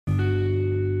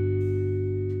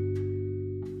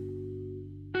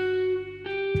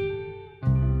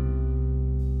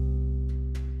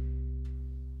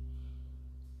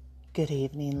Good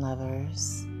evening,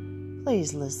 lovers.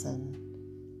 Please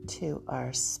listen to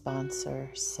our sponsor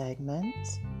segment,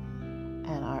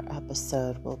 and our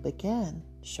episode will begin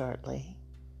shortly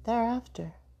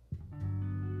thereafter.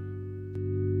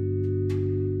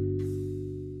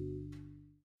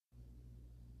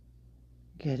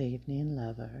 Good evening,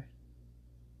 lover.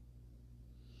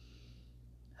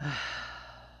 Are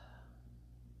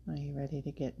you ready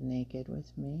to get naked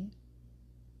with me?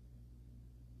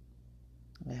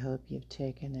 I hope you've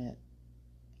taken it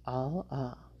all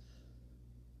off.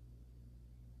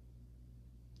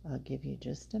 I'll give you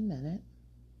just a minute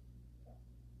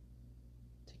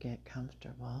to get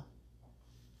comfortable.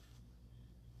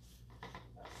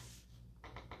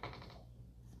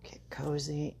 Get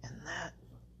cozy in that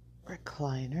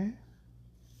recliner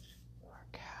or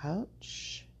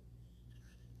couch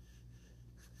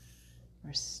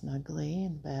or snugly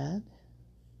in bed.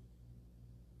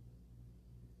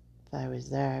 If I was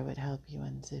there, I would help you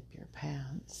unzip your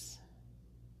pants.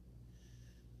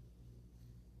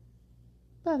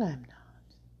 But I'm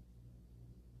not.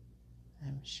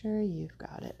 I'm sure you've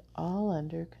got it all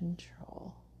under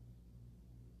control.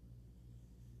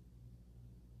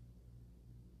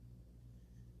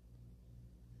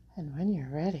 And when you're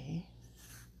ready,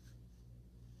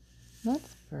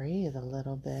 let's breathe a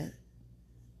little bit.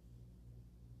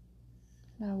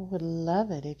 And I would love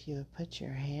it if you would put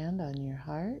your hand on your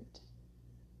heart.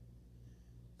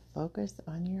 Focus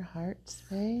on your heart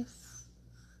space.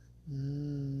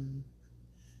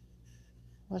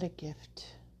 What a gift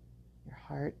your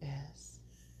heart is.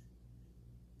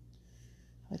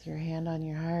 With your hand on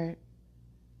your heart,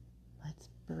 let's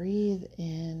breathe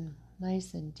in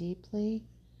nice and deeply.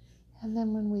 And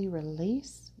then when we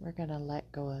release, we're going to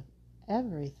let go of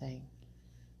everything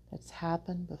that's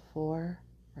happened before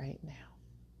right now.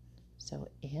 So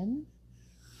in,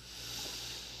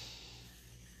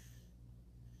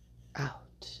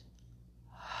 out.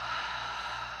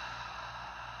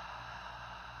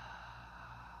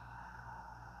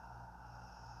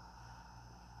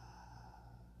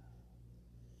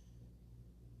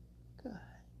 Good.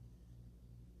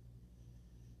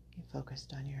 You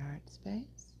focused on your heart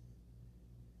space?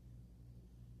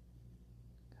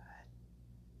 Good.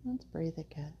 Let's breathe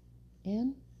again.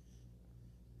 In,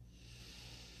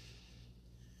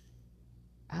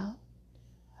 out.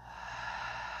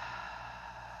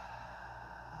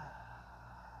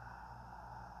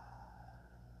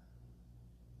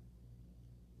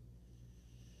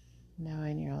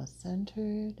 Knowing you're all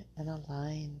centered and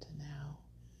aligned now.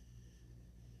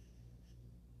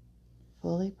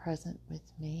 Fully present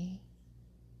with me,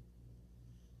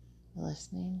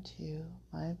 listening to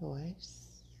my voice.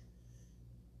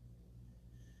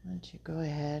 Why don't you go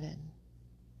ahead and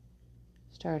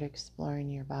start exploring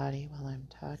your body while I'm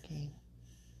talking.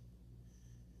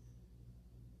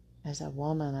 As a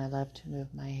woman, I love to move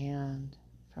my hand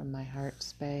from my heart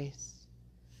space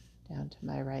down to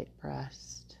my right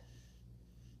breast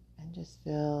and just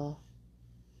feel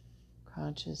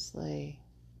consciously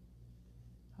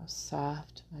how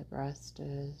soft my breast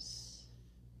is.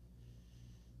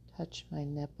 Touch my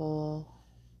nipple.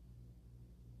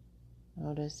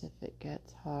 Notice if it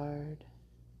gets hard.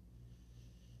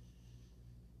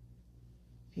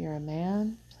 If you're a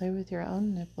man, play with your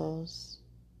own nipples.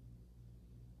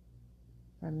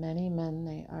 For many men,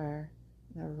 they are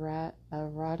an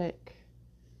erotic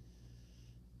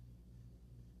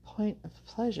point of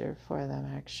pleasure for them,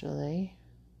 actually.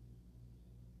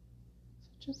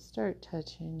 So just start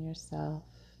touching yourself.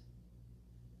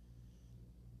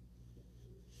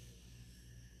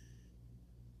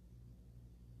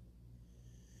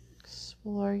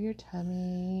 Explore your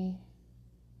tummy,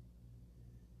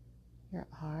 your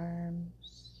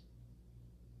arms,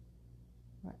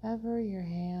 wherever your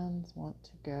hands want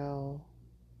to go.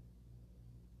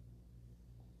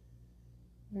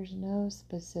 There's no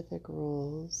specific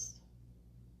rules.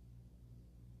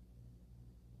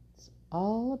 It's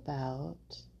all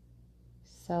about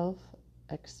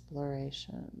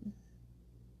self-exploration.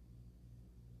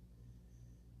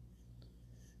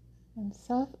 And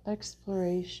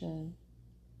self-exploration,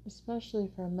 especially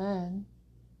for men,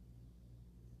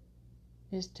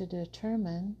 is to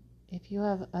determine if you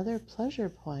have other pleasure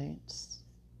points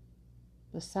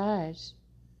besides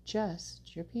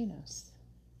just your penis.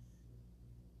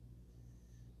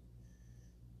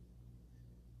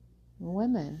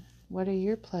 Women, what are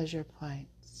your pleasure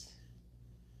points?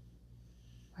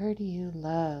 Where do you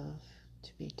love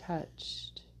to be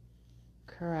touched,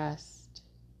 caressed,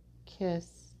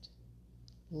 kissed,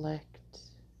 licked?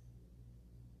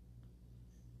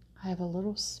 I have a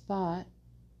little spot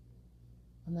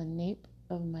on the nape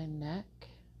of my neck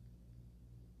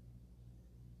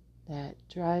that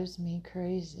drives me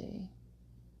crazy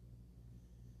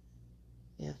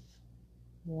if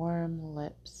warm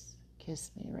lips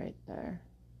kiss me right there.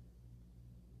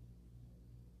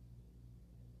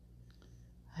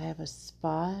 I have a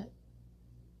spot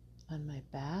on my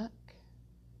back,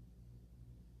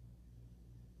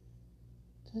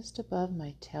 just above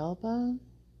my tailbone,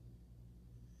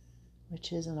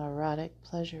 which is an erotic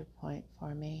pleasure point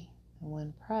for me, and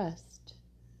when pressed,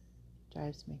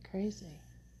 drives me crazy.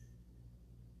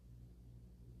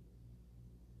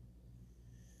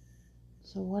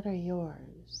 So what are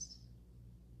yours?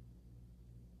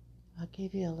 I'll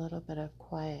give you a little bit of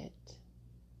quiet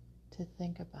to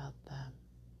think about them.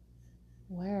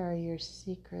 Where are your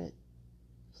secret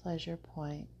pleasure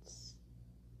points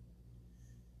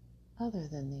other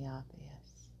than the obvious?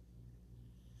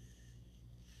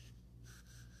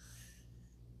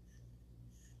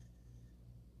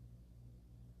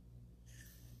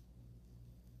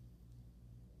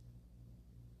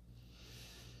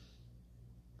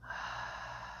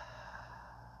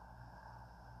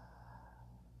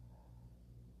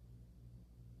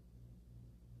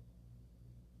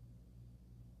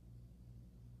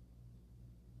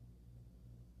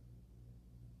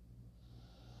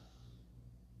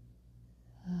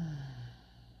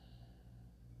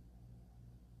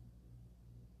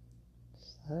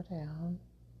 Slow down.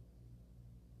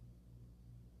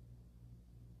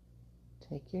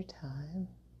 Take your time.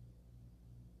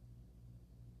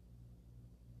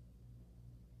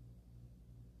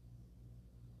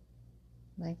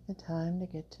 Make the time to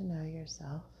get to know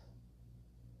yourself.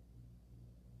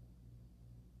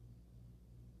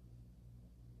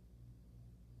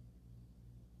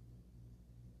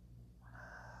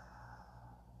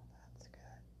 That's good.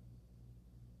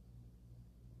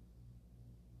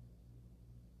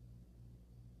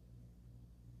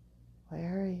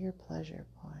 Where are your pleasure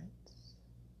points?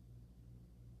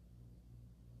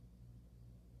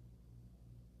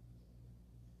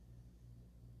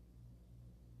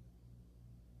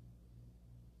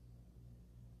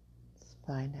 It's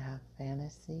fine to have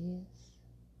fantasies.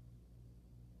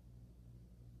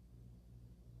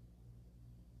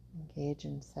 Engage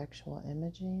in sexual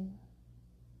imaging.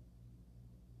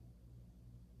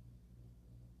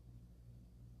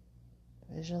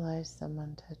 Visualize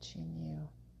someone touching you.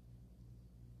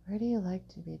 Where do you like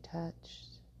to be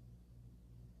touched?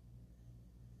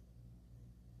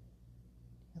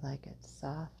 You like it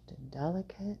soft and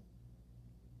delicate?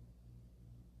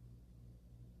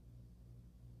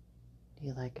 Do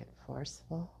you like it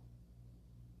forceful?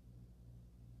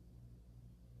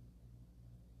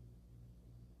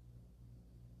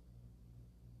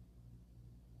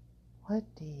 What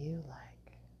do you like?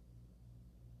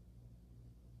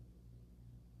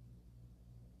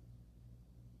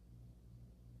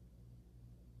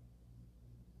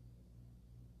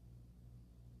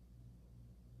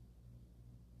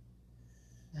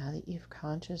 Now that you've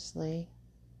consciously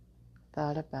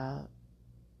thought about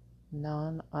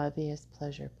non-obvious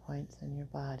pleasure points in your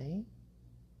body,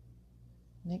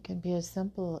 and it can be as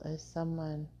simple as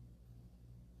someone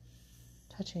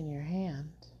touching your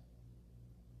hand.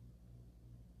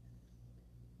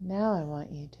 Now I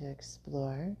want you to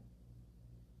explore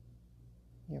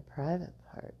your private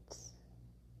parts.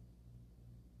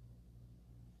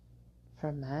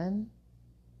 For men,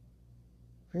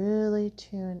 really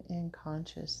tune in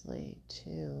consciously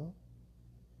to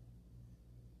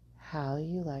how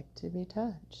you like to be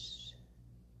touched.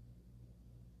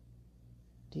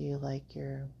 Do you like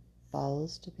your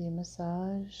balls to be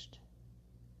massaged?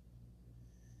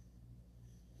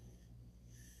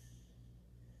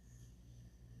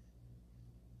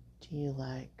 Do you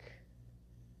like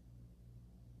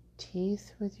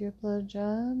teeth with your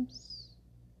blowjobs?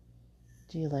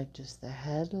 Do you like just the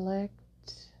head licked?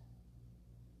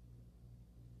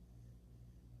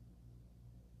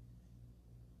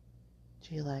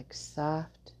 Do you like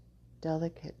soft,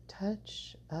 delicate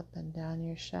touch up and down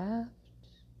your shaft?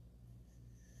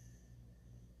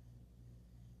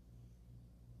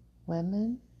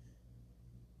 Women,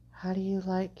 how do you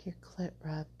like your clit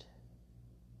rubbed?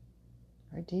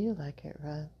 Or do you like it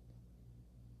rubbed?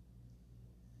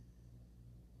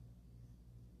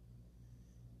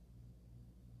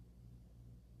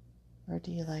 Or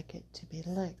do you like it to be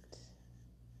licked?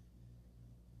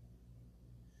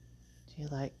 Do you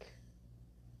like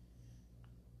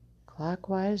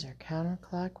clockwise or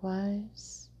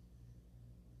counterclockwise?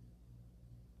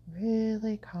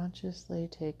 Really consciously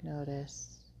take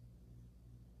notice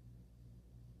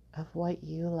of what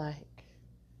you like.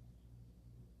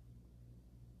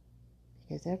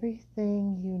 Because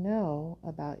everything you know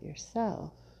about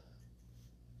yourself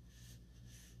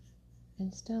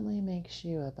instantly makes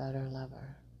you a better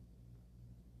lover.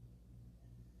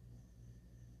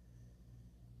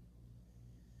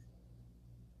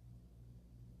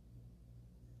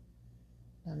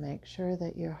 Now make sure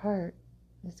that your heart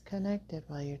is connected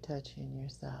while you're touching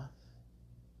yourself.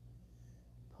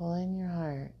 Pull in your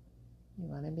heart. You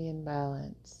want to be in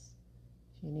balance.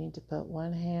 If you need to put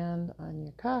one hand on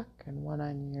your cock and one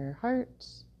on your heart,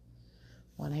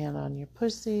 one hand on your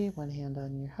pussy, one hand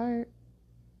on your heart,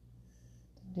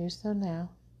 then do so now.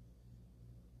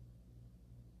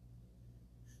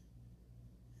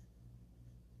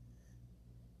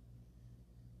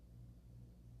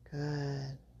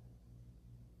 Good.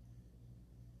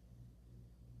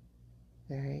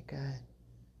 Very good.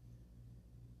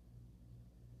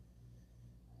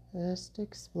 Just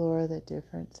explore the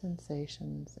different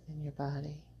sensations in your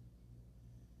body.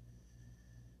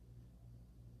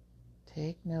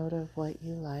 Take note of what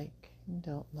you like and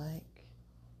don't like.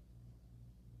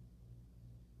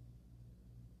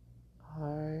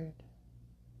 Hard,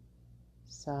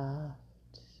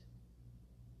 soft,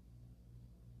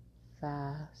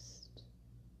 fast,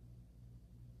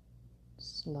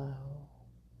 slow.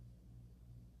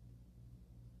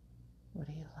 What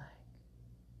do you like?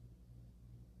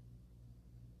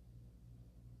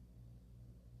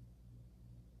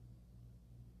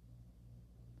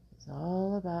 It's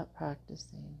all about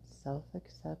practicing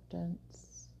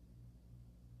self-acceptance,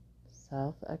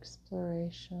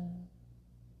 self-exploration.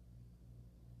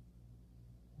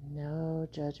 No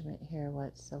judgment here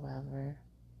whatsoever.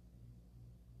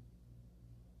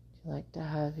 Do you like to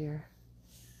have your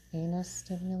anus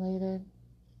stimulated?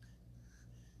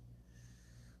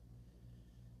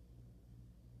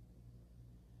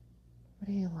 What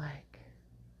do you like?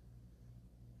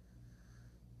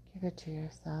 Give it to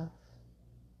yourself.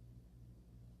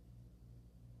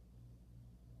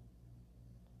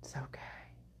 It's okay.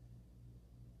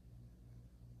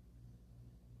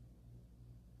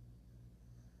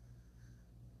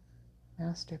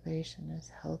 Masturbation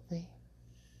is healthy.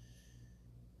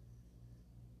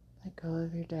 Let go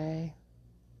of your day.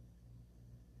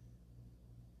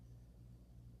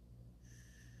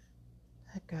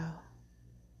 Let go.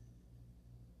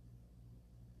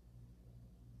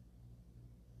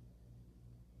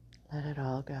 Let it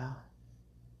all go.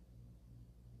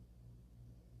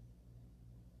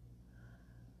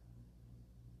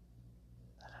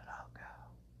 Let it all go.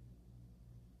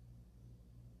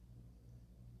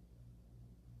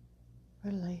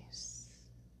 Release.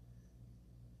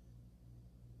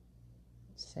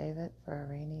 Save it for a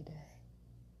rainy day.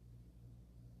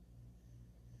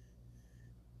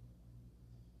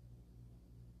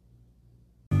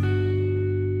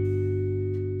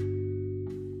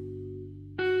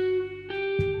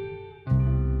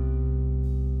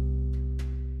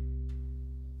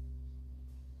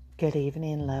 Good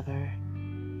evening, lover.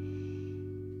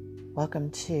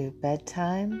 Welcome to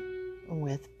Bedtime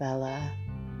with Bella.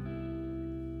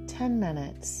 10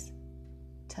 minutes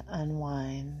to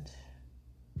unwind.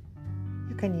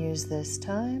 You can use this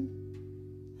time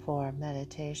for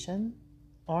meditation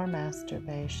or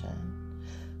masturbation.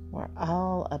 We're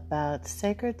all about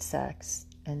sacred sex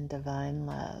and divine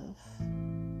love.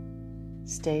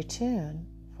 Stay tuned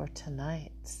for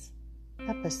tonight's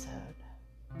episode.